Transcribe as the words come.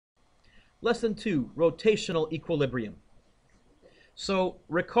Lesson 2, rotational equilibrium. So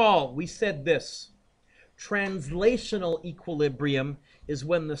recall, we said this. Translational equilibrium is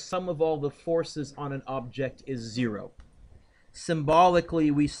when the sum of all the forces on an object is 0.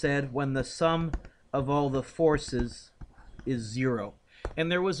 Symbolically, we said when the sum of all the forces is 0.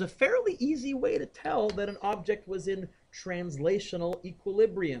 And there was a fairly easy way to tell that an object was in translational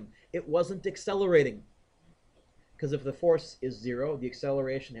equilibrium. It wasn't accelerating. Because if the force is 0, the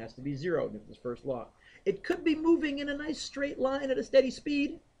acceleration has to be 0, Newton's first law. It could be moving in a nice straight line at a steady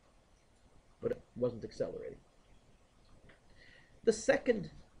speed, but it wasn't accelerating. The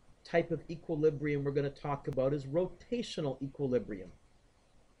second type of equilibrium we're going to talk about is rotational equilibrium.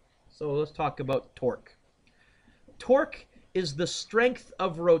 So let's talk about torque. Torque is the strength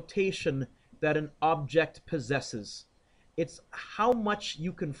of rotation that an object possesses. It's how much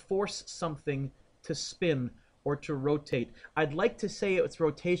you can force something to spin or to rotate. I'd like to say it's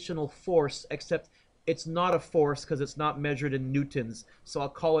rotational force, except it's not a force because it's not measured in newtons, so I'll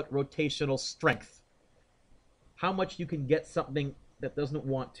call it rotational strength. How much you can get something that doesn't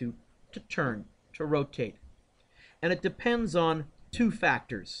want to turn, to rotate. And it depends on two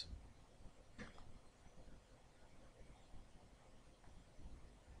factors.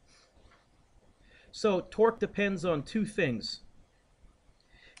 So torque depends on two things.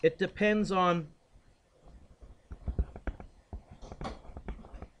 It depends on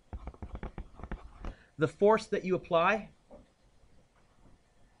the force that you apply,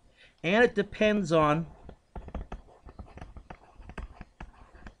 and it depends on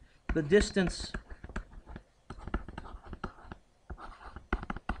the distance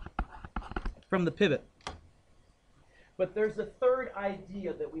from the pivot. But there's a third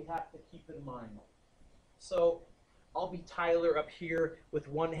idea that we have to keep in mind. So I'll be Tyler up here with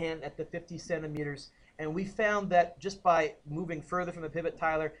one hand at the 50 centimeters, and we found that just by moving further from the pivot,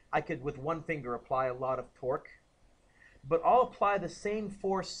 Tyler, I could with one finger apply a lot of torque. But I'll apply the same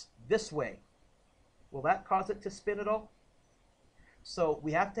force this way. Will that cause it to spin at all? So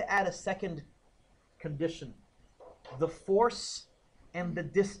we have to add a second condition. The force and the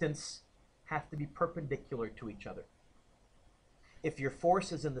distance have to be perpendicular to each other. If your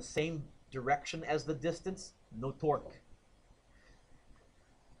force is in the same direction as the distance, no torque.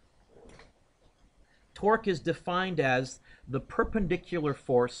 Torque is defined as the perpendicular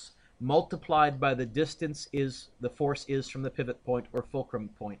force multiplied by the distance the force is from the pivot point or fulcrum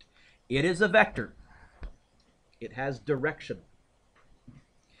point. It is a vector. It has direction.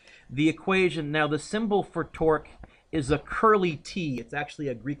 The equation, now the symbol for torque is a curly T. It's actually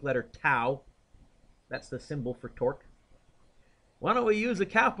a Greek letter tau. That's the symbol for torque. Why don't we use a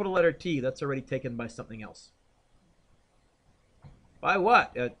capital letter T? That's already taken by something else. By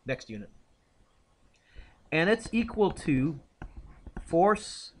what? Next unit. And it's equal to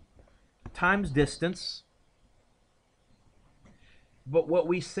force times distance. But what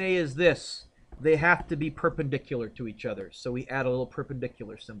we say is this. They have to be perpendicular to each other. So we add a little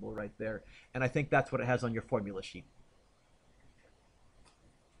perpendicular symbol right there. And I think that's what it has on your formula sheet.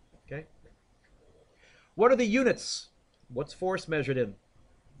 Okay? What are the units? What's force measured in?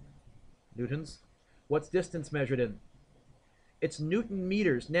 Newtons. What's distance measured in? It's Newton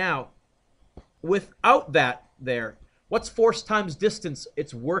meters. Now, without that there, what's force times distance?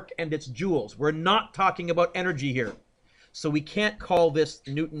 It's work and it's joules. We're not talking about energy here. So we can't call this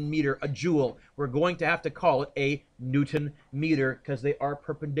Newton meter a joule. We're going to have to call it a Newton meter because they are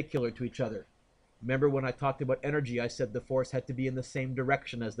perpendicular to each other. Remember when I talked about energy, I said the force had to be in the same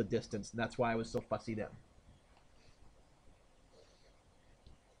direction as the distance, and that's why I was so fussy then.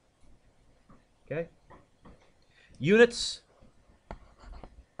 Okay? Units,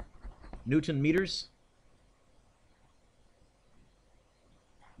 Newton meters.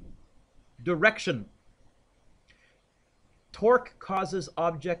 Direction. Torque causes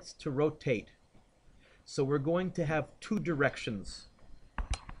objects to rotate. So we're going to have two directions.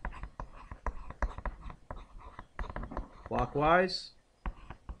 Clockwise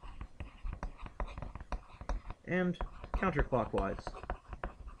and counterclockwise.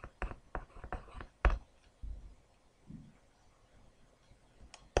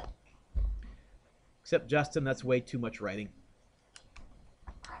 Except, Justin, that's way too much writing.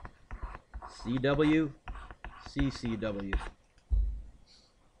 CW, CCW.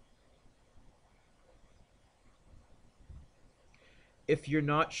 If you're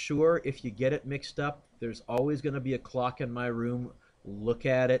not sure, if you get it mixed up, there's always going to be a clock in my room. Look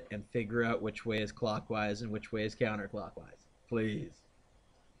at it and figure out which way is clockwise and which way is counterclockwise. Please.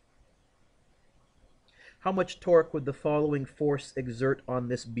 How much torque would the following force exert on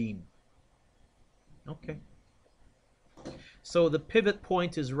this beam? Okay. So the pivot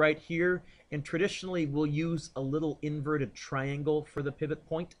point is right here, and traditionally we'll use a little inverted triangle for the pivot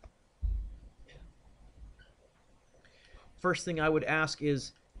point. First thing I would ask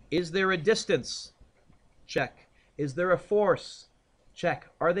is there a distance? Check. Is there a force? Check.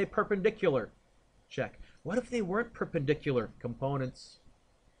 Are they perpendicular? Check. What if they weren't perpendicular? Components.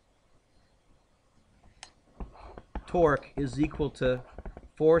 Torque is equal to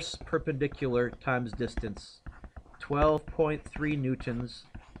force perpendicular times distance. 12.3 newtons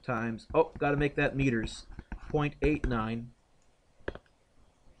times, oh, got to make that meters, 0.89.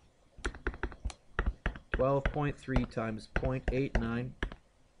 12.3 times 0.89.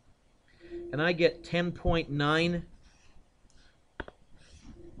 And I get 10.9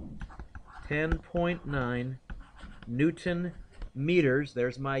 Newton meters.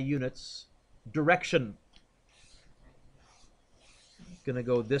 There's my units. Direction. Going to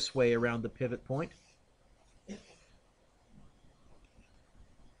go this way around the pivot point.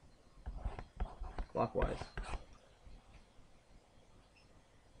 Clockwise.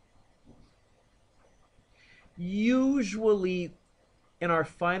 Usually in our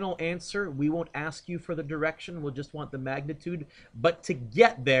final answer, we won't ask you for the direction. We'll just want the magnitude. But to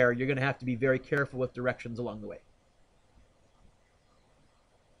get there, you're going to have to be very careful with directions along the way.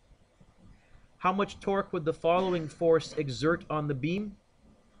 How much torque would the following force exert on the beam?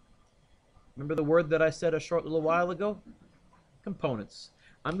 Remember the word that I said a short little while ago? Components.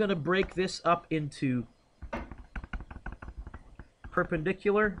 I'm going to break this up into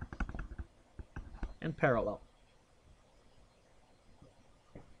perpendicular and parallel.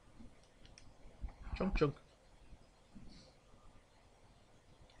 Chunk, chunk.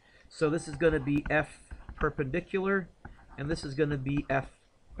 So this is going to be F perpendicular, and this is going to be F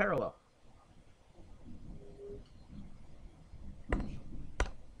parallel.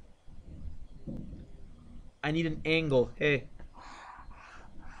 I need an angle. Hey,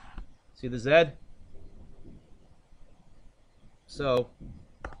 see the Z? So,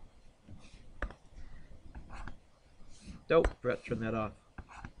 nope, Brett, turn that off.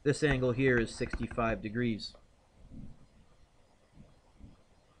 This angle here is 65 degrees.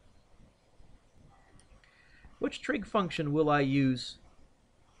 Which trig function will I use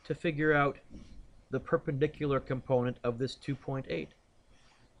to figure out the perpendicular component of this 2.8?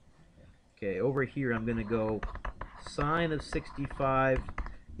 Okay, over here I'm going to go sine of 65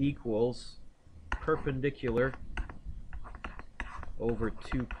 equals perpendicular over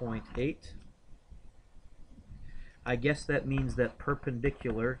 2.8. I guess that means that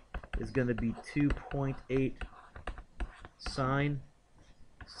perpendicular is going to be 2.8 sine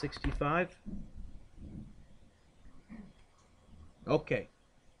 65. Okay,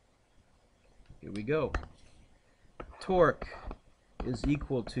 here we go. Torque is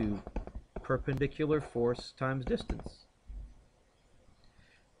equal to perpendicular force times distance.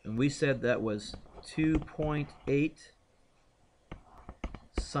 And we said that was 2.8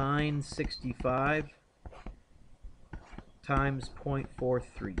 sine 65 times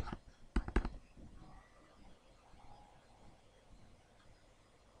 0.43.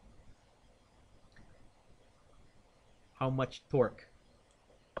 How much torque?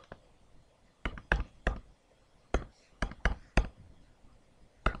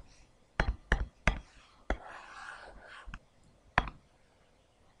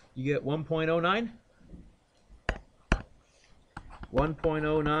 You get 1.09?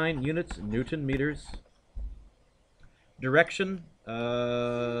 1.09 units, Newton meters. Direction,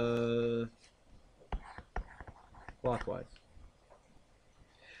 clockwise.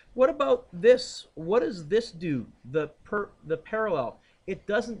 What about this? What does this do? The parallel. It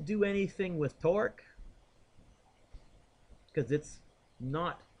doesn't do anything with torque because it's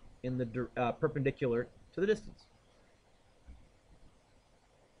not in the perpendicular to the distance.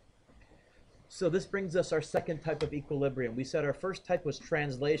 So this brings us our second type of equilibrium. We said our first type was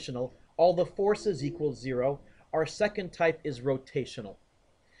translational. All the forces equal 0. Our second type is rotational.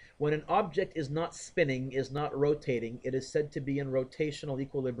 When an object is not spinning, is not rotating, it is said to be in rotational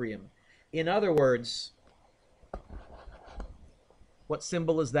equilibrium. In other words, what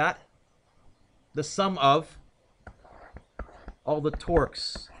symbol is that? The sum of all the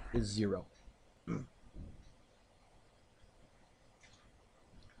torques is 0.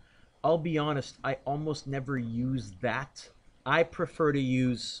 I'll be honest, I almost never use that. I prefer to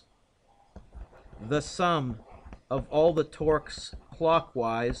use the sum of all the torques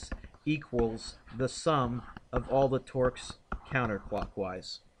clockwise equals the sum of all the torques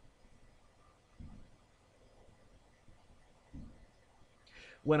counterclockwise.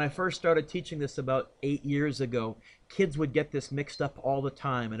 When I first started teaching this about 8 years ago, kids would get this mixed up all the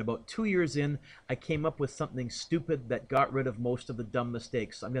time. And about 2 years in, I came up with something stupid that got rid of most of the dumb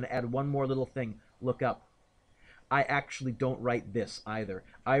mistakes. I'm going to add one more little thing. Look up. I actually don't write this either.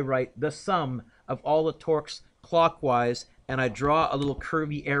 I write the sum of all the torques clockwise, and I draw a little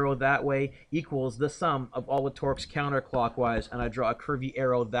curvy arrow that way, equals the sum of all the torques counterclockwise, and I draw a curvy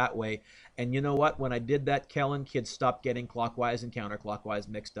arrow that way. And you know what? When I did that, Kellen, kids stopped getting clockwise and counterclockwise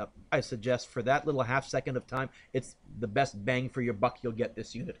mixed up. I suggest for that little half second of time, it's the best bang for your buck you'll get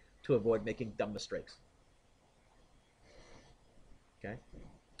this unit to avoid making dumb mistakes. Okay?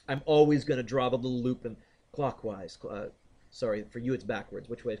 I'm always going to draw the little loop and clockwise. Sorry, for you it's backwards.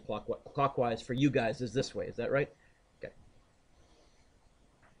 Which way is clockwise? Clockwise for you guys is this way. Is that right? Okay.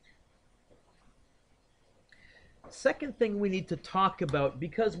 Second thing we need to talk about,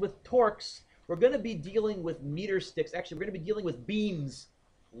 because with torques, we're going to be dealing with meter sticks. Actually, we're going to be dealing with beams,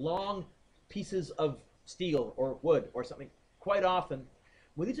 long pieces of steel or wood or something quite often.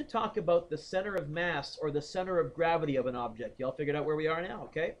 We need to talk about the center of mass or the center of gravity of an object. Y'all figured out where we are now,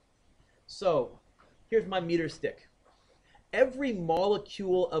 okay? So, here's my meter stick. Every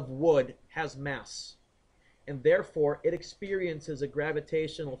molecule of wood has mass, and therefore it experiences a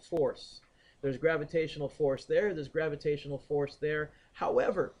gravitational force. There's gravitational force there, there's gravitational force there.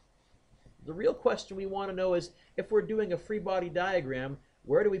 However, the real question we want to know is, if we're doing a free body diagram,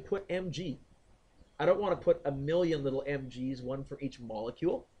 where do we put mg? I don't want to put a million little mg's, one for each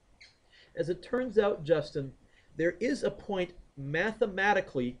molecule. As it turns out, Justin, there is a point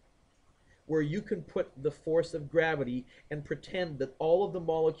mathematically where you can put the force of gravity and pretend that all of the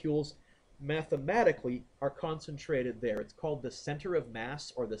molecules mathematically are concentrated there. It's called the center of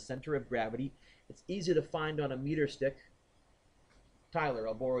mass or the center of gravity. It's easy to find on a meter stick. Tyler,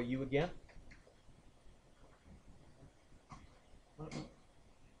 I'll borrow you again.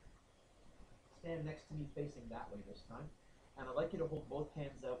 Stand next to me facing that way this time. And I'd like you to hold both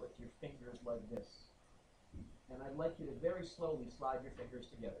hands out with your fingers like this. And I'd like you to very slowly slide your fingers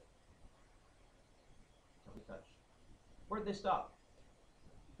together. Touch. Where'd they stop?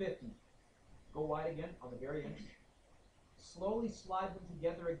 50. Go wide again on the very end. Slowly slide them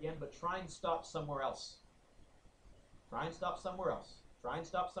together again, but try and stop somewhere else. Try and stop somewhere else. Try and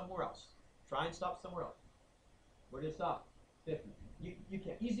stop somewhere else. Try and stop somewhere else. Where did it stop? 50. You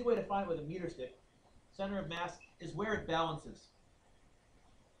can't. Easy way to find it with a meter stick. Center of mass is where it balances.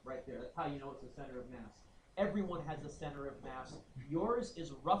 Right there. That's how you know it's the center of mass. Everyone has a center of mass. Yours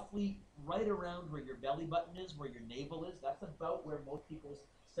is roughly right around where your belly button is, where your navel is. That's about where most people's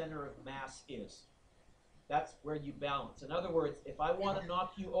center of mass is. That's where you balance. In other words, if I want to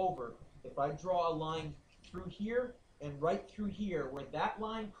knock you over, if I draw a line through here and right through here, where that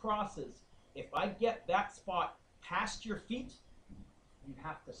line crosses, if I get that spot past your feet, you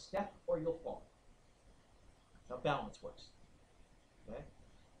have to step or you'll fall. That's how balance works. Okay?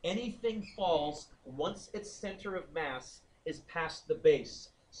 Anything falls once its center of mass is past the base.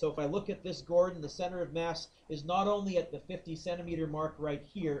 So if I look at this Gordon, the center of mass is not only at the 50 centimeter mark right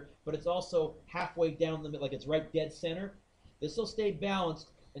here, but it's also halfway down the middle, like it's right dead center. This will stay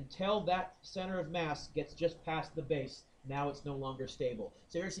balanced until that center of mass gets just past the base. Now it's no longer stable.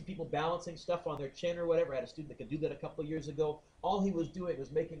 So you ever see people balancing stuff on their chin or whatever? I had a student that could do that a couple of years ago. All he was doing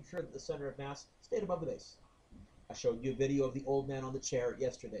was making sure that the center of mass stayed above the base. I showed you a video of the old man on the chair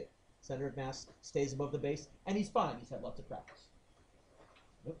yesterday. Center of mass stays above the base, and he's fine. He's had lots of practice.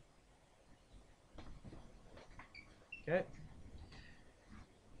 Yep. Okay.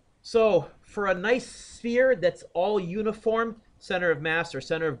 So for a nice sphere that's all uniform, center of mass or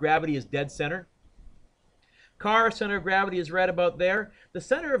center of gravity is dead center. Car, center of gravity is right about there. The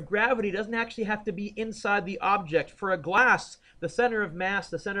center of gravity doesn't actually have to be inside the object. For a glass, the center of mass,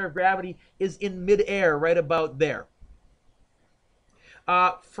 the center of gravity is in midair, right about there.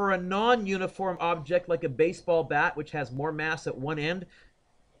 For a non-uniform object like a baseball bat, which has more mass at one end,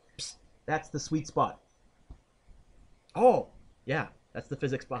 that's the sweet spot. Oh, yeah, that's the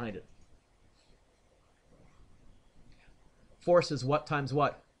physics behind it. Force is what times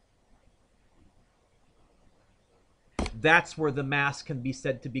what? That's where the mass can be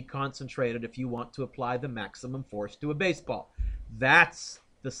said to be concentrated if you want to apply the maximum force to a baseball. That's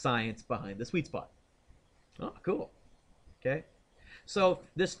the science behind the sweet spot. Oh, cool. Okay. So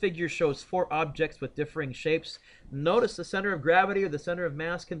this figure shows 4 objects with differing shapes. Notice the center of gravity or the center of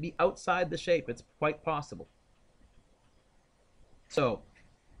mass can be outside the shape. It's quite possible. So,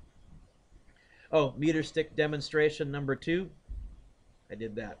 meter stick demonstration number 2. I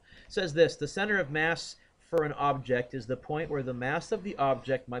did that. It says this: the center of mass for an object is the point where the mass of the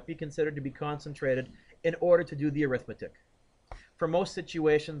object might be considered to be concentrated in order to do the arithmetic. For most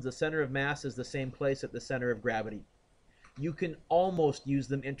situations, the center of mass is the same place at the center of gravity. You can almost use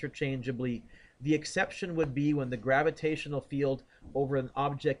them interchangeably. The exception would be when the gravitational field over an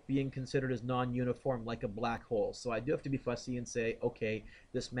object being considered as non-uniform, like a black hole. So I do have to be fussy and say, okay,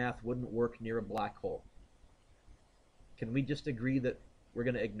 this math wouldn't work near a black hole. Can we just agree that we're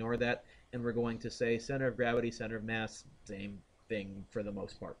going to ignore that and we're going to say center of gravity, center of mass, same thing for the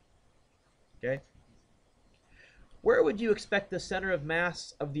most part? Okay? Where would you expect the center of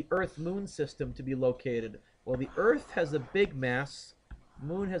mass of the Earth-Moon system to be located? Well, the Earth has a big mass,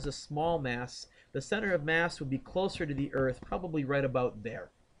 Moon has a small mass. The center of mass would be closer to the Earth, probably right about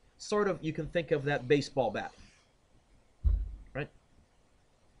there. Sort of, you can think of that baseball bat, right?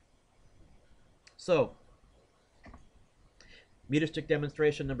 So, meter stick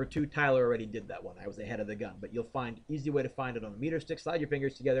demonstration number 2, Tyler already did that one. I was ahead of the gun, but you'll find easy way to find it on the meter stick. Slide your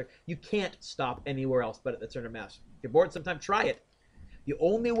fingers together. You can't stop anywhere else but at the center of mass. If you're bored sometime, try it. The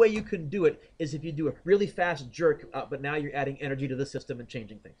only way you can do it is if you do a really fast jerk, but now you're adding energy to the system and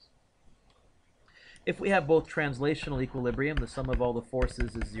changing things. If we have both translational equilibrium, the sum of all the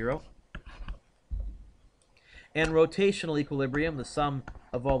forces is 0. And rotational equilibrium, the sum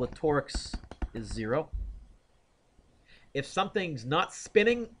of all the torques is 0. If something's not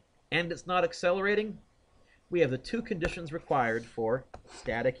spinning and it's not accelerating, we have the 2 conditions required for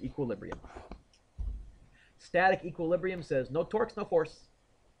static equilibrium. Static equilibrium says no torques, no force.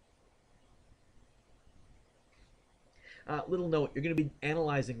 Little note, you're going to be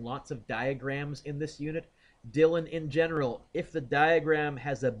analyzing lots of diagrams in this unit. Dylan, in general, if the diagram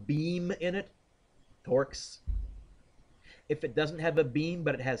has a beam in it, torques. If it doesn't have a beam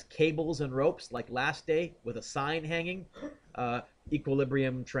but it has cables and ropes, like last day with a sign hanging,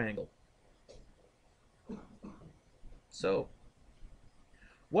 equilibrium triangle. So,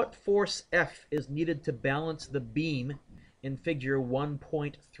 what force F is needed to balance the beam in figure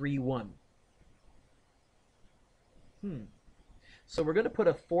 1.31? So we're going to put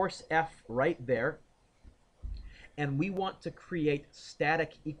a force F right there, and we want to create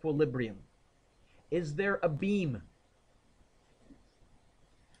static equilibrium. Is there a beam?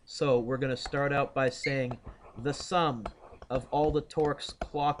 So we're going to start out by saying the sum of all the torques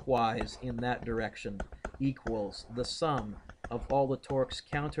clockwise in that direction equals the sum of all the torques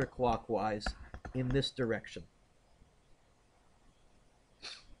counterclockwise in this direction.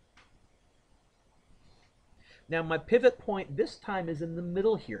 Now my pivot point this time is in the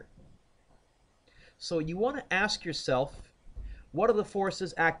middle here. So you want to ask yourself, what are the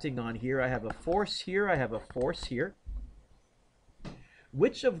forces acting on here? I have a force here, I have a force here.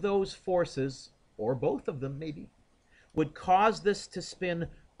 Which of those forces, or both of them maybe, would cause this to spin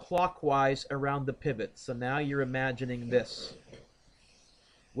clockwise around the pivot? So now you're imagining this.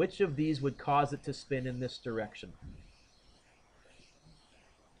 Which of these would cause it to spin in this direction?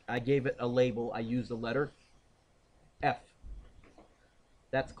 I gave it a label. I used the letter F.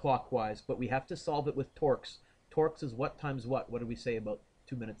 That's clockwise, but we have to solve it with torques. Torques is what times what? What did we say about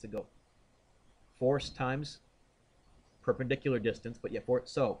 2 minutes ago? Force times perpendicular distance, but yeah,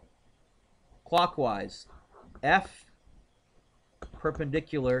 so clockwise, F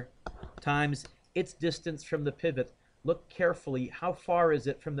perpendicular times its distance from the pivot. Look carefully, how far is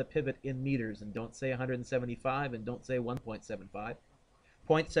it from the pivot in meters? And don't say 175 and don't say 1.75.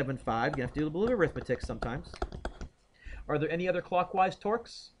 0.75, you have to do a little arithmetic sometimes. Are there any other clockwise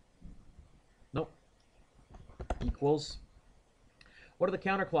torques? Nope. Equals. What are the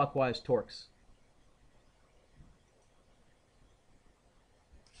counterclockwise torques?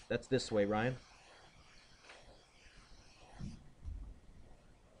 That's this way, Ryan.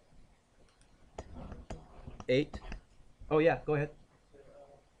 Eight. Oh yeah, go ahead.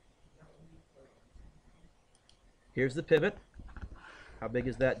 Here's the pivot. How big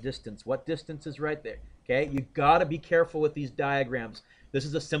is that distance? What distance is right there? Okay, you got to be careful with these diagrams. This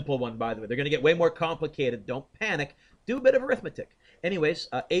is a simple one, by the way. They're going to get way more complicated. Don't panic. Do a bit of arithmetic. Anyways,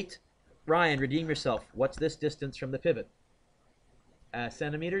 8. Ryan, redeem yourself. What's this distance from the pivot?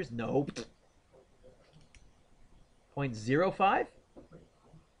 Centimeters? Nope. 0.05?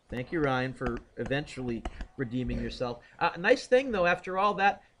 Thank you, Ryan, for eventually redeeming yourself. Nice thing, though, after all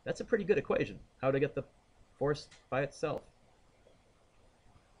that, that's a pretty good equation. How to get the force by itself.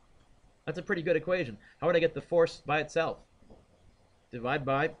 That's a pretty good equation. How would I get the force by itself? Divide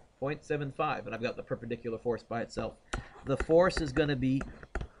by 0.75, and I've got the perpendicular force by itself. The force is going to be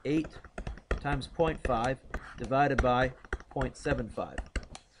 8 times 0.5 divided by 0.75.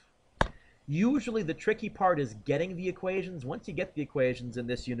 Usually the tricky part is getting the equations. Once you get the equations in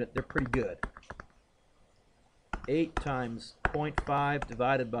this unit, they're pretty good. 8 times 0.5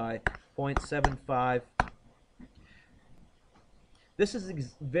 divided by 0.75. This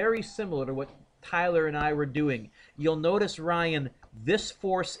is very similar to what Tyler and I were doing. You'll notice, Ryan, this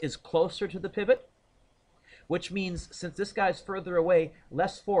force is closer to the pivot, which means since this guy's further away,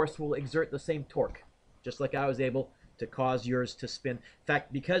 less force will exert the same torque, just like I was able to cause yours to spin. In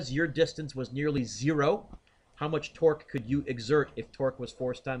fact, because your distance was nearly zero, how much torque could you exert if torque was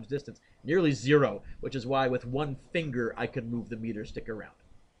force times distance? Nearly zero, which is why with one finger I could move the meter stick around.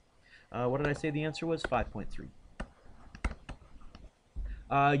 What did I say the answer was? 5.3.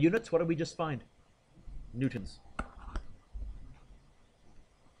 Units, what did we just find? Newtons.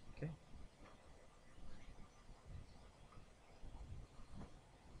 Okay.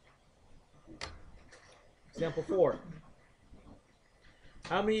 Example 4.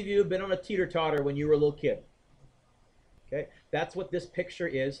 How many of you have been on a teeter-totter when you were a little kid? Okay, that's what this picture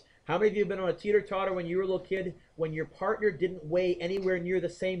is. How many of you have been on a teeter-totter when you were a little kid when your partner didn't weigh anywhere near the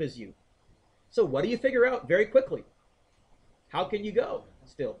same as you? So what do you figure out very quickly? How can you go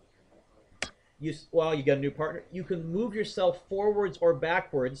still? Well, you got a new partner. You can move yourself forwards or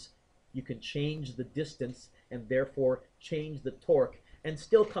backwards. You can change the distance and therefore change the torque and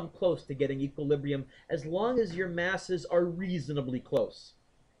still come close to getting equilibrium as long as your masses are reasonably close.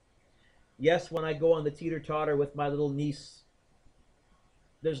 Yes, when I go on the teeter-totter with my little niece,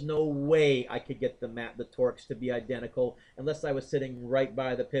 there's no way I could get the torques to be identical unless I was sitting right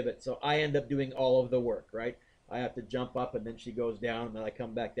by the pivot. So I end up doing all of the work, right? I have to jump up and then she goes down and then I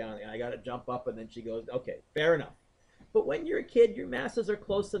come back down and I got to jump up and then she goes, okay, fair enough. But when you're a kid, your masses are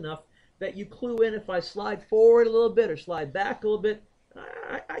close enough that you clue in if I slide forward a little bit or slide back a little bit,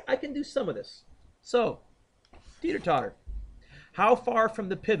 I can do some of this. So, teeter-totter. How far from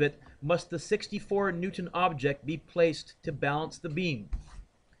the pivot must the 64 Newton object be placed to balance the beam?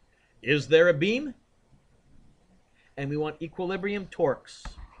 Is there a beam? And we want equilibrium torques.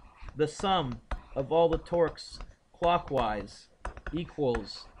 The sum of all the torques clockwise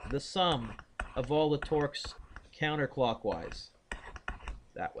equals the sum of all the torques counterclockwise.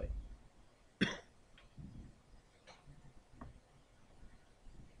 That way.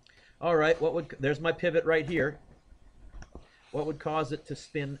 All right, there's my pivot right here. What would cause it to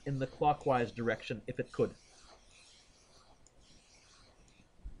spin in the clockwise direction if it could?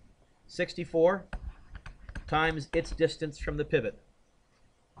 64 times its distance from the pivot.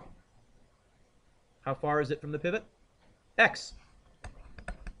 How far is it from the pivot? X.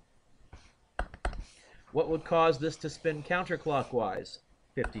 What would cause this to spin counterclockwise?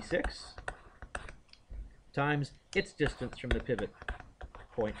 56 times its distance from the pivot.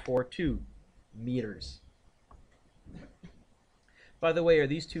 0.42 meters. By the way, are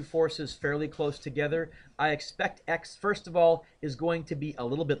these two forces fairly close together? I expect X, first of all, is going to be a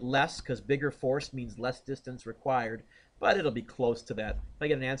little bit less because bigger force means less distance required, but it'll be close to that. If I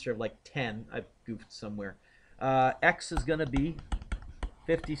get an answer of like 10, I've goofed somewhere. X is going to be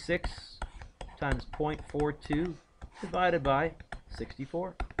 56 times 0.42 divided by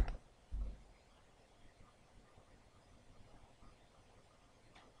 64.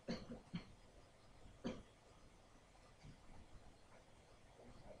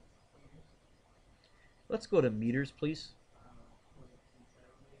 Let's go to meters, please.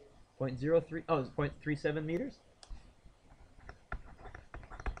 0.03, oh, 0.37 meters?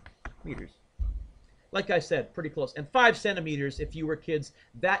 Meters. Like I said, pretty close. And 5 centimeters, if you were kids,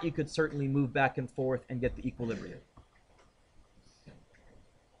 that you could certainly move back and forth and get the equilibrium.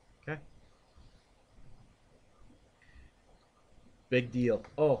 Okay? Big deal.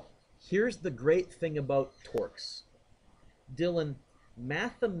 Oh, here's the great thing about torques. Dylan,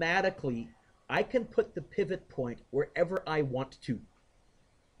 mathematically, I can put the pivot point wherever I want to.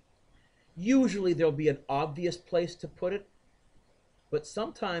 Usually there'll be an obvious place to put it, but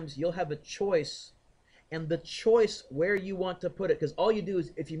sometimes you'll have a choice, and the choice where you want to put it, because all you do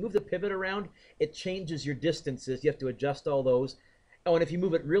is if you move the pivot around, it changes your distances. You have to adjust all those. Oh, and if you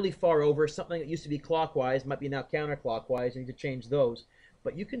move it really far over, something that used to be clockwise might be now counterclockwise. You need to change those.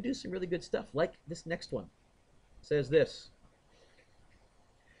 But you can do some really good stuff, like this next one. It says this.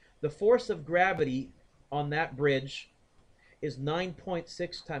 The force of gravity on that bridge is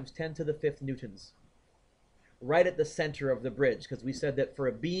 9.6 times 10 to the 5th newtons. Right at the center of the bridge, because we said that for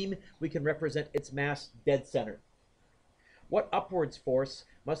a beam, we can represent its mass dead center. What upwards force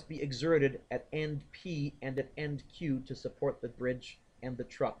must be exerted at end P and at end Q to support the bridge and the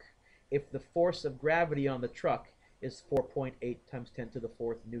truck if the force of gravity on the truck is 4.8 times 10 to the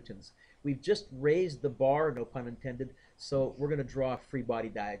 4th newtons? We've just raised the bar, no pun intended, so we're going to draw a free body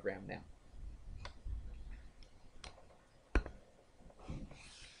diagram now.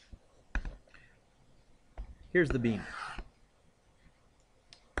 Here's the beam.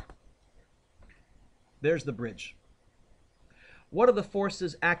 There's the bridge. What are the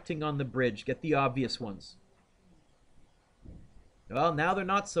forces acting on the bridge? Get the obvious ones. Well, now they're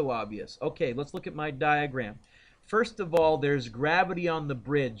not so obvious. Okay, let's look at my diagram. First of all, there's gravity on the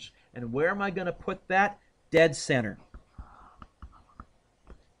bridge. And where am I going to put that? Dead center.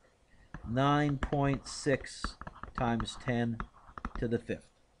 9.6 times 10 to the 5th.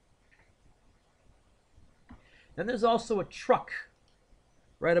 Then there's also a truck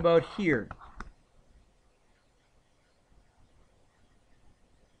right about here.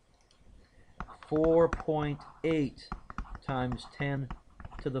 .8 times 10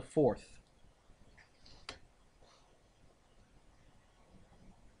 to the 4th.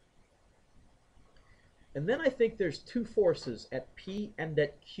 And then I think there's two forces at P and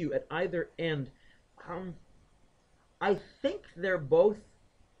at Q at either end. I think they're both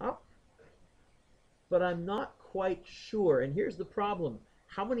up, but I'm not quite sure. And here's the problem.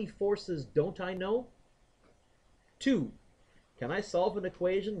 How many forces don't I know? 2. Can I solve an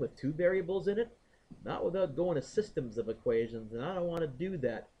equation with 2 variables in it? Not without going to systems of equations, and I don't want to do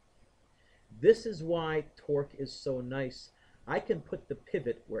that. This is why torque is so nice. I can put the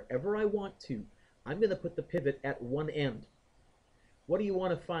pivot wherever I want to. I'm going to put the pivot at one end. What do you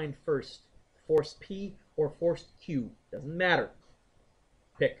want to find first? Force P or force Q? Doesn't matter.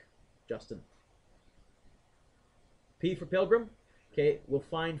 Pick, Justin. P for Pilgrim? Okay, we'll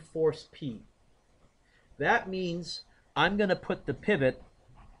find force P. That means I'm going to put the pivot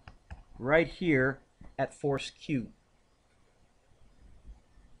right here at force Q.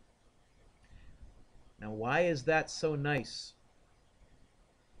 Now, why is that so nice?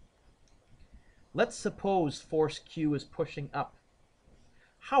 Let's suppose force Q is pushing up.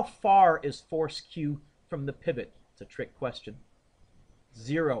 How far is force Q from the pivot? It's a trick question.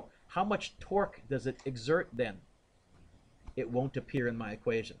 0. How much torque does it exert then? It won't appear in my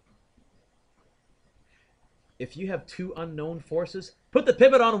equation. If you have 2 unknown forces, put the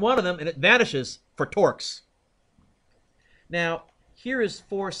pivot on one of them and it vanishes for torques. Now, here is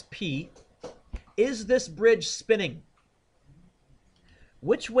force P. Is this bridge spinning?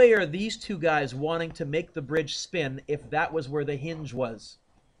 Which way are these two guys wanting to make the bridge spin if that was where the hinge was?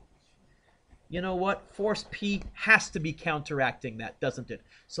 You know what? Force P has to be counteracting that, doesn't it?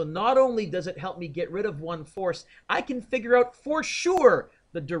 So not only does it help me get rid of one force, I can figure out for sure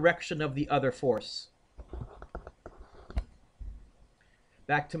the direction of the other force.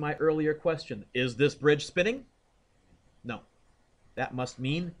 Back to my earlier question. Is this bridge spinning? No. That must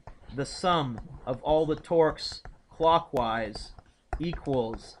mean the sum of all the torques clockwise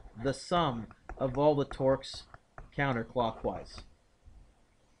equals the sum of all the torques counterclockwise.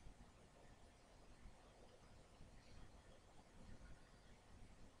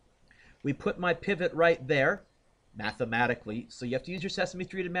 We put my pivot right there, mathematically, so you have to use your Sesame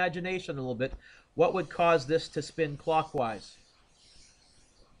Street imagination a little bit. What would cause this to spin clockwise?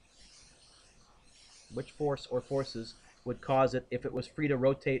 Which force or forces would cause it, if it was free to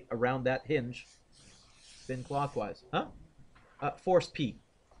rotate around that hinge, spin clockwise? Huh? Force P.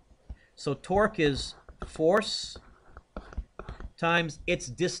 So torque is force times its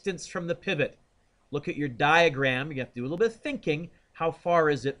distance from the pivot. Look at your diagram. You have to do a little bit of thinking. How far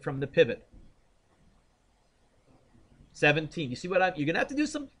is it from the pivot? 17. You see what you're going to have to do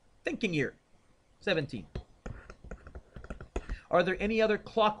some thinking here. 17. Are there any other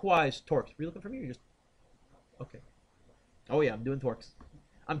clockwise torques? Are you looking for me? Or just okay. Oh yeah, I'm doing torques.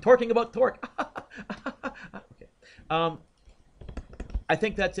 I'm torquing about torque. Okay. I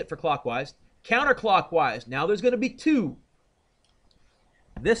think that's it for clockwise. Counterclockwise. Now there's going to be 2.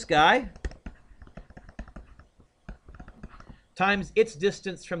 This guy times its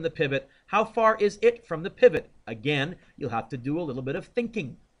distance from the pivot. How far is it from the pivot? Again, you'll have to do a little bit of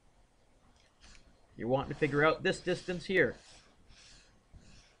thinking. You're wanting to figure out this distance here.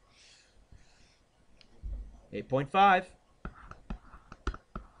 8.5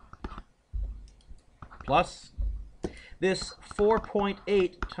 plus this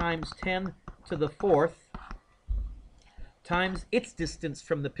 4.8 times 10 to the 4th times its distance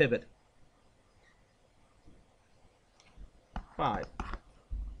from the pivot. 5.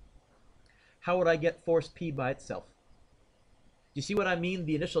 How would I get force P by itself? Do you see what I mean?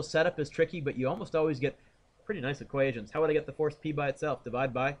 The initial setup is tricky, but you almost always get pretty nice equations. How would I get the force P by itself?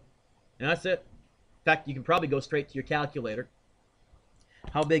 Divide by, and that's it. In fact, you can probably go straight to your calculator.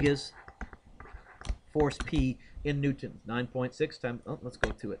 How big is force P in newtons? 9.6 times, oh, let's go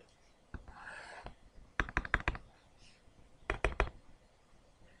to it.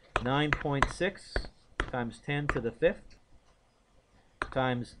 (9.6) times 10 to the 5th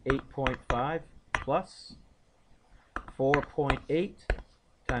times 8.5 plus 4.8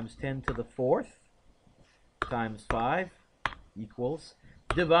 times 10 to the 4th times 5 equals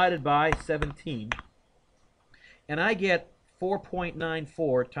divided by 17. And I get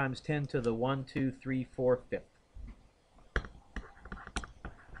 4.94 times 10 to the 1, 2, 3, 4, 5th.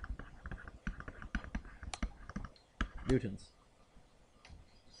 Newtons.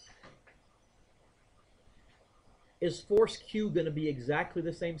 Is force Q going to be exactly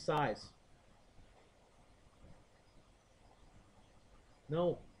the same size?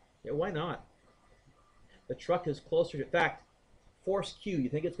 No. Yeah, why not? The truck is closer to, in fact, force Q, you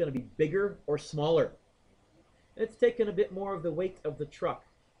think it's going to be bigger or smaller? It's taken a bit more of the weight of the truck.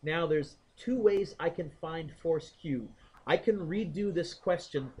 Now there's two ways I can find force Q. I can redo this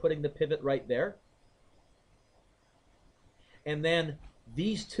question putting the pivot right there. And then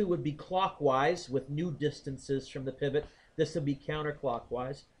these two would be clockwise with new distances from the pivot. This would be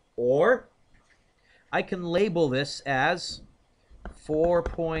counterclockwise. Or I can label this as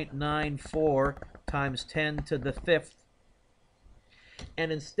 4.94 times 10 to the 5th.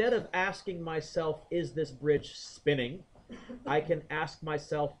 And instead of asking myself, is this bridge spinning, I can ask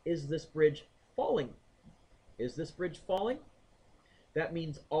myself, is this bridge falling? Is this bridge falling? That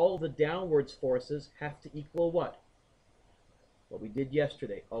means all the downwards forces have to equal what? What we did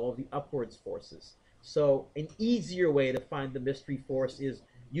yesterday, all of the upwards forces. So an easier way to find the mystery force is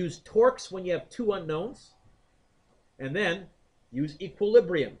use torques when you have two unknowns, and then use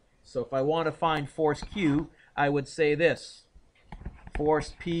equilibrium. So if I want to find force Q, I would say this.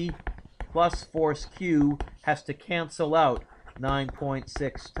 Force P plus force Q has to cancel out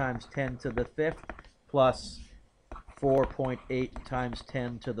 9.6 times 10 to the 5th plus 4.8 times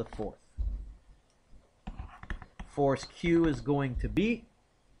 10 to the 4th. Force Q is going to be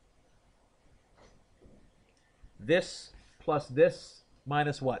this plus this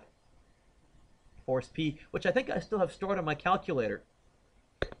minus what? Force P, which I think I still have stored on my calculator.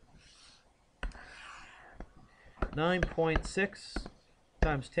 9.6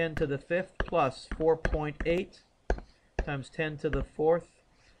 times 10 to the 5th plus 4.8 times 10 to the 4th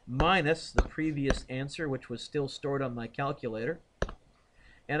minus the previous answer, which was still stored on my calculator.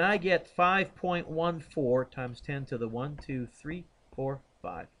 And I get 5.14 times 10 to the 1, 2, 3, 4,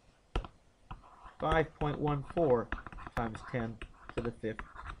 5. 5.14 times 10 to the 5th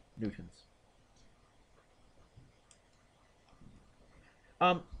newtons.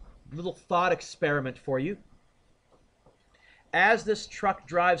 Little thought experiment for you. As this truck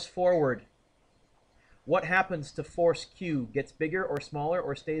drives forward, what happens to force Q? Gets bigger or smaller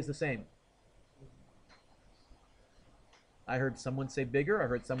or stays the same? I heard someone say bigger. I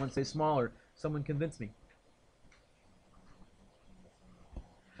heard someone say smaller. Someone convince me.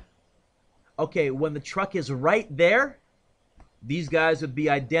 Okay, when the truck is right there, these guys would be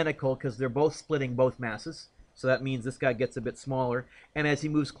identical because they're both splitting both masses. So that means this guy gets a bit smaller. And as he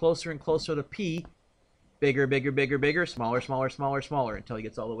moves closer and closer to P, bigger, bigger, bigger, bigger, smaller, smaller, smaller, smaller, until he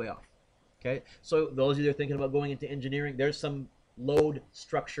gets all the way off. Okay, so those of you that are thinking about going into engineering, there's some load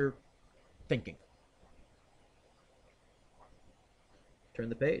structure thinking. Turn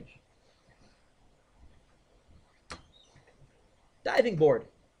the page. Diving board.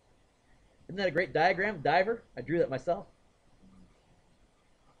 Isn't that a great diagram? Diver. I drew that myself.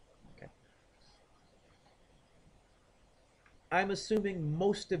 Okay. I'm assuming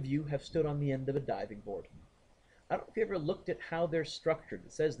most of you have stood on the end of a diving board. I don't know if you ever looked at how they're structured.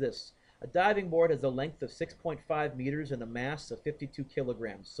 It says this. A diving board has a length of 6.5 meters and a mass of 52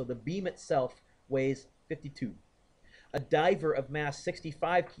 kilograms. So the beam itself weighs 52. A diver of mass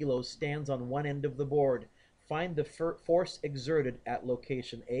 65 kilos stands on one end of the board. Find the force exerted at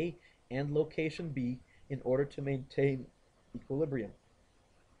location A and location B in order to maintain equilibrium.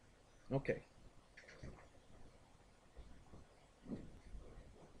 Okay.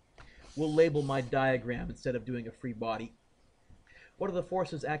 We'll label my diagram instead of doing a free body. What are the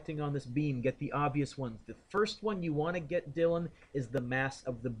forces acting on this beam? Get the obvious ones. The first one you want to get, Dylan, is the mass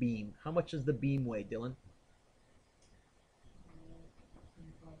of the beam. How much does the beam weigh, Dylan?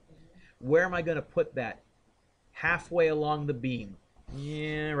 Where am I going to put that? Halfway along the beam.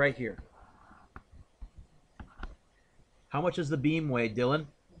 Yeah, right here. How much does the beam weigh, Dylan?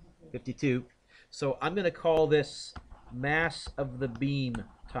 52. So I'm going to call this mass of the beam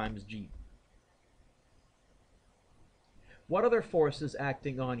times G. What other force is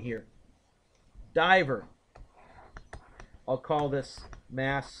acting on here? Diver. I'll call this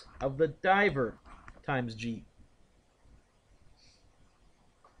mass of the diver times G.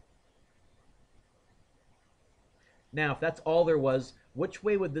 Now, if that's all there was, which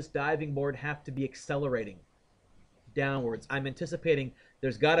way would this diving board have to be accelerating? Downwards. I'm anticipating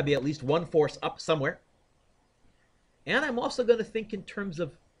there's got to be at least one force up somewhere. And I'm also going to think in terms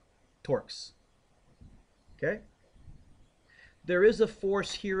of torques. Okay? There is a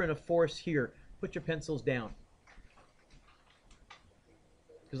force here and a force here. Put your pencils down,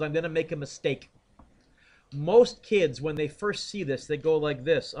 because I'm going to make a mistake. Most kids, when they first see this, they go like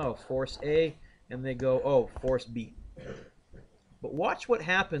this. Oh, force A, and they go, oh, force B. But watch what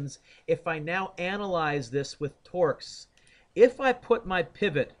happens if I now analyze this with torques. If I put my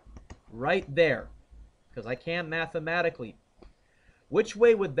pivot right there, because I can mathematically, which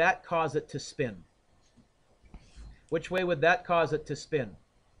way would that cause it to spin? Which way would that cause it to spin?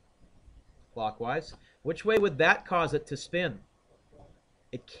 Clockwise. Which way would that cause it to spin?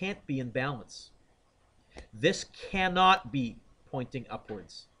 It can't be in balance. This cannot be pointing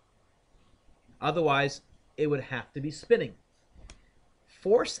upwards. Otherwise, it would have to be spinning.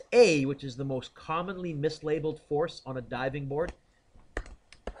 Force A, which is the most commonly mislabeled force on a diving board,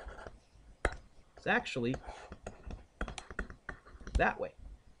 is actually that way.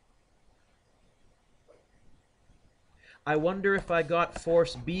 I wonder if I got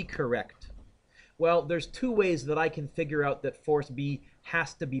force B correct. Well, there's two ways that I can figure out that force B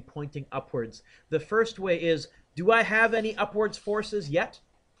has to be pointing upwards. The first way is, do I have any upwards forces yet?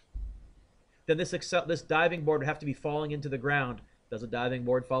 Then this diving board would have to be falling into the ground. Does a diving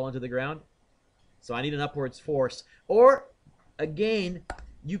board fall into the ground? So I need an upwards force. Or, again,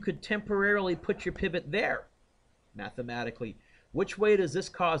 you could temporarily put your pivot there, mathematically. Which way does this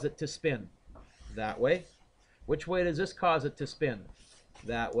cause it to spin? That way. Which way does this cause it to spin?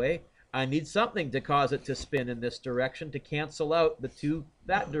 That way. I need something to cause it to spin in this direction to cancel out the two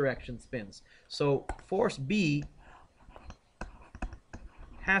that direction spins. So force B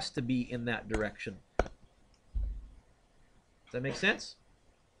has to be in that direction. Does that make sense?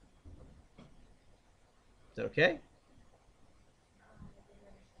 Is that okay?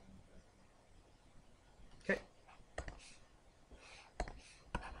 Okay.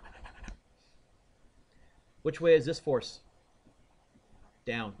 Which way is this force?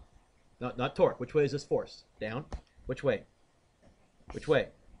 Down. Not torque. Which way is this force? Down. Which way? Which way?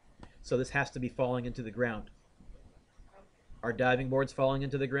 So this has to be falling into the ground. Are diving boards falling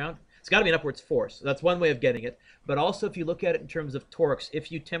into the ground? It's got to be an upwards force. That's one way of getting it. But also, if you look at it in terms of torques,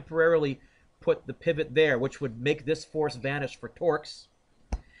 if you temporarily put the pivot there, which would make this force vanish for torques,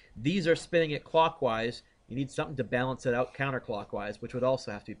 these are spinning it clockwise. You need something to balance it out counterclockwise, which would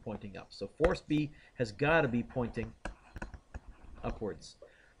also have to be pointing up. So force B has got to be pointing upwards.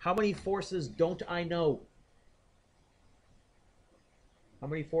 How many forces don't I know? How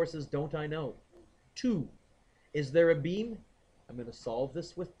many forces don't I know? 2. Is there a beam? I'm going to solve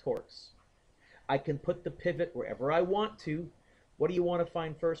this with torques. I can put the pivot wherever I want to. What do you want to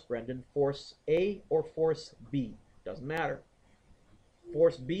find first, Brendan? Force A or force B? Doesn't matter.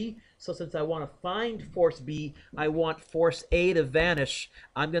 Force B. So since I want to find force B, I want force A to vanish.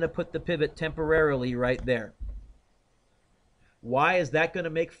 I'm going to put the pivot temporarily right there. Why is that going to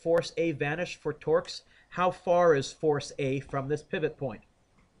make force A vanish for torques? How far is force A from this pivot point?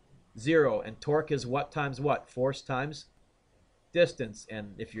 0. And torque is what times what? Force times distance.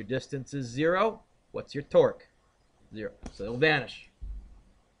 And if your distance is 0, what's your torque? 0. So it'll vanish.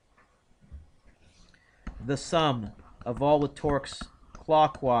 The sum of all the torques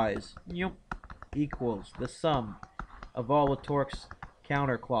clockwise equals the sum of all the torques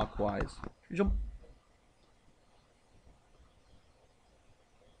counterclockwise.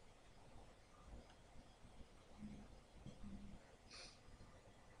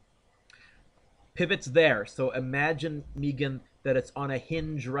 Pivot's there, so imagine, Megan, that it's on a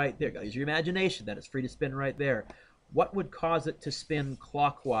hinge right there. Use your imagination that it's free to spin right there. What would cause it to spin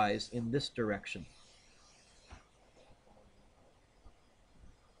clockwise in this direction?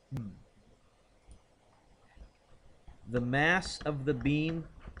 The mass of the beam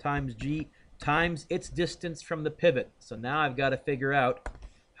times G times its distance from the pivot. So now I've got to figure out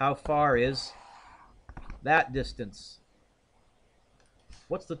how far is that distance.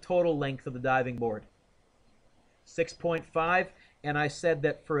 What's the total length of the diving board? 6.5. And I said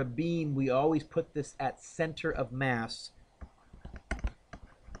that for a beam, we always put this at center of mass,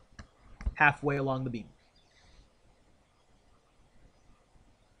 halfway along the beam.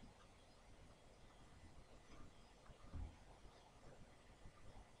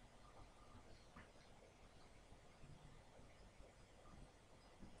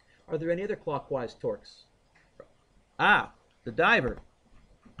 Are there any other clockwise torques? Ah, the diver.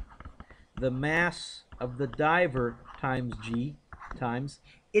 The mass of the diver times G times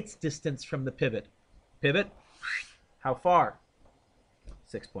its distance from the pivot. Pivot, how far?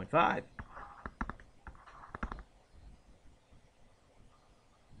 6.5.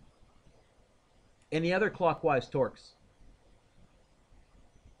 Any other clockwise torques?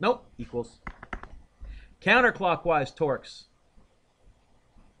 Nope, equals. Counterclockwise torques.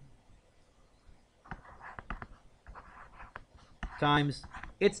 times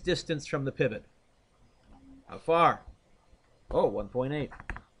its distance from the pivot. How far? Oh, 1.8.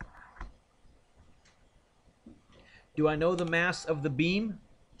 Do I know the mass of the beam?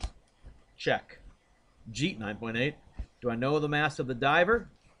 Check. G, 9.8. Do I know the mass of the diver?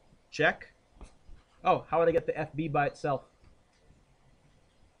 Check. Oh, how would I get the FB by itself?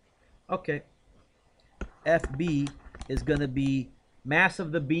 Okay. FB is going to be mass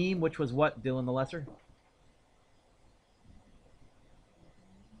of the beam, which was what, Dylan the Lesser?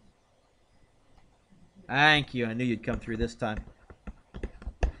 Thank you. I knew you'd come through this time.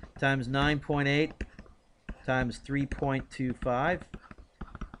 Times 9.8 times 3.25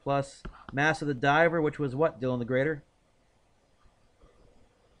 plus mass of the diver, which was what, Dylan the Greater?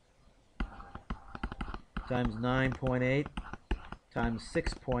 Times 9.8 times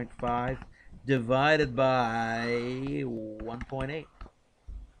 6.5 divided by 1.8.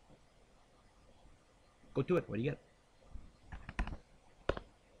 Go to it. What do you get?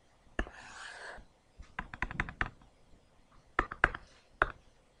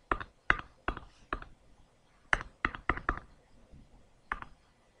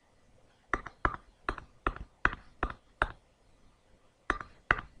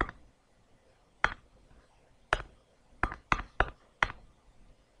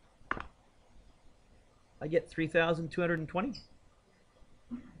 I get 3,220.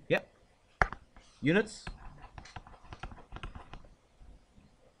 Yep. Units.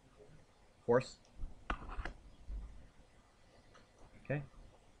 Force. Okay.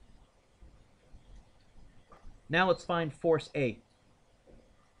 Now let's find force A.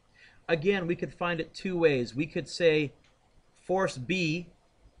 Again, we could find it two ways. We could say force B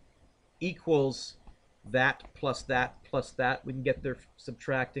equals that plus that plus that. We can get there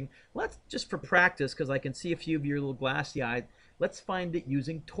subtracting. Let's, just for practice, because I can see a few of you are a little glassy-eyed, let's find it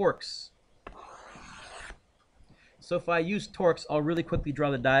using torques. So if I use torques, I'll really quickly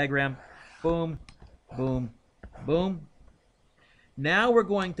draw the diagram. Boom, boom, boom. Now we're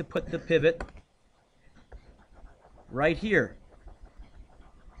going to put the pivot right here.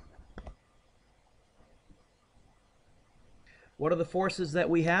 What are the forces that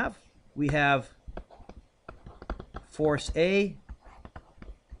we have? We have force A,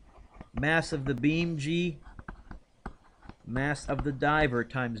 mass of the beam G, mass of the diver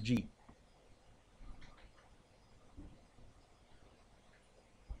times G.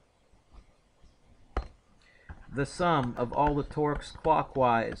 The sum of all the torques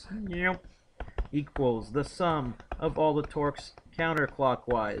clockwise equals the sum of all the torques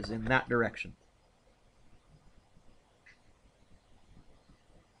counterclockwise in that direction.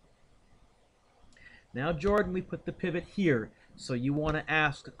 Now, Jordan, we put the pivot here, so you want to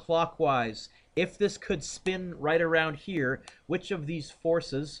ask clockwise, if this could spin right around here, which of these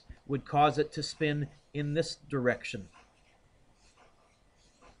forces would cause it to spin in this direction?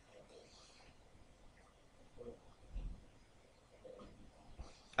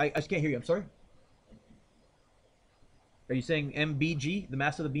 I just can't hear you. I'm sorry. Are you saying MBG, the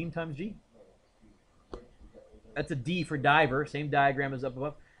mass of the beam times G? That's a D for diver. Same diagram as up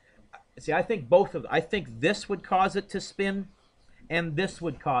above. See, I think both of them. I think this would cause it to spin, and this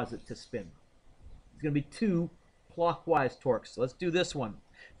would cause it to spin. It's going to be two clockwise torques. So let's do this one.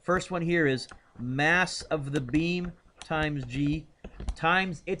 First one here is mass of the beam times G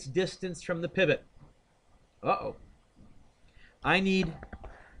times its distance from the pivot. Uh-oh. I need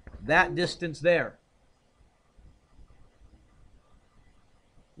that distance there.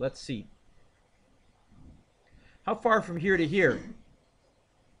 Let's see. How far from here to here?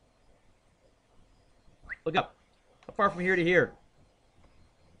 Look up. How far from here to here?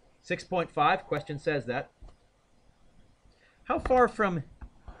 6.5. Question says that. How far from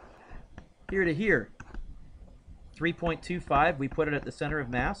here to here? 3.25. We put it at the center of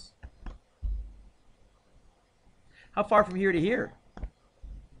mass. How far from here to here?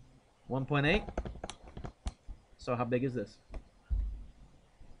 1.8. So how big is this?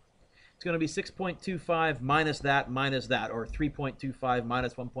 It's going to be 6.25 minus that, or 3.25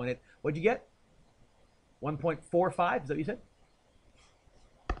 minus 1.8. What'd you get? 1.45, is that what you said?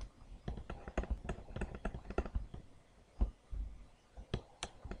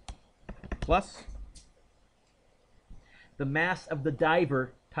 Plus the mass of the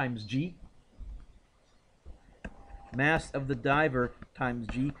diver times G. Mass of the diver times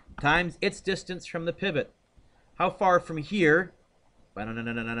G times its distance from the pivot. How far from here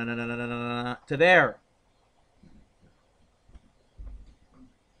to there?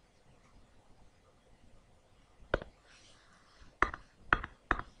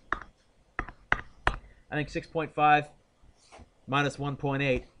 I think 6.5 minus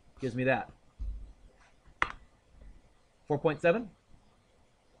 1.8 gives me that. 4.7?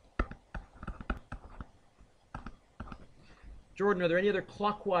 Jordan, are there any other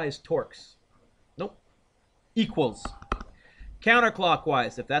clockwise torques? Nope. Equals.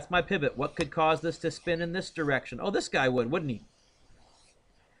 Counterclockwise, if that's my pivot, what could cause this to spin in this direction? Oh, this guy would, wouldn't he?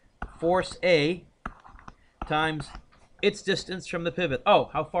 Force A times its distance from the pivot. Oh,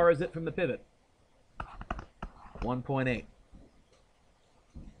 how far is it from the pivot? 1.8.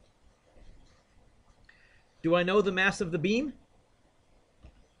 Do I know the mass of the beam?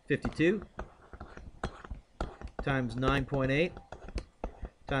 52 times 9.8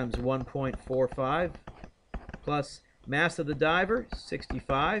 times 1.45 plus mass of the diver,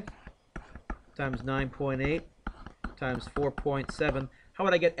 65 times 9.8 times 4.7. How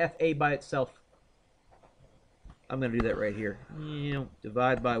would I get FA by itself? I'm going to do that right here.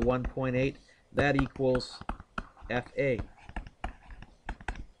 Divide by 1.8. That equals FA.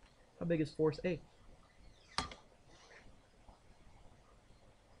 How big is force A?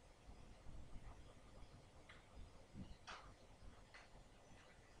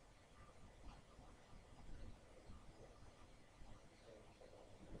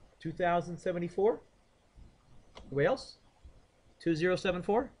 $2,074? Anybody else?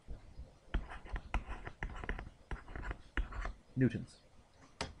 2074? Newtons.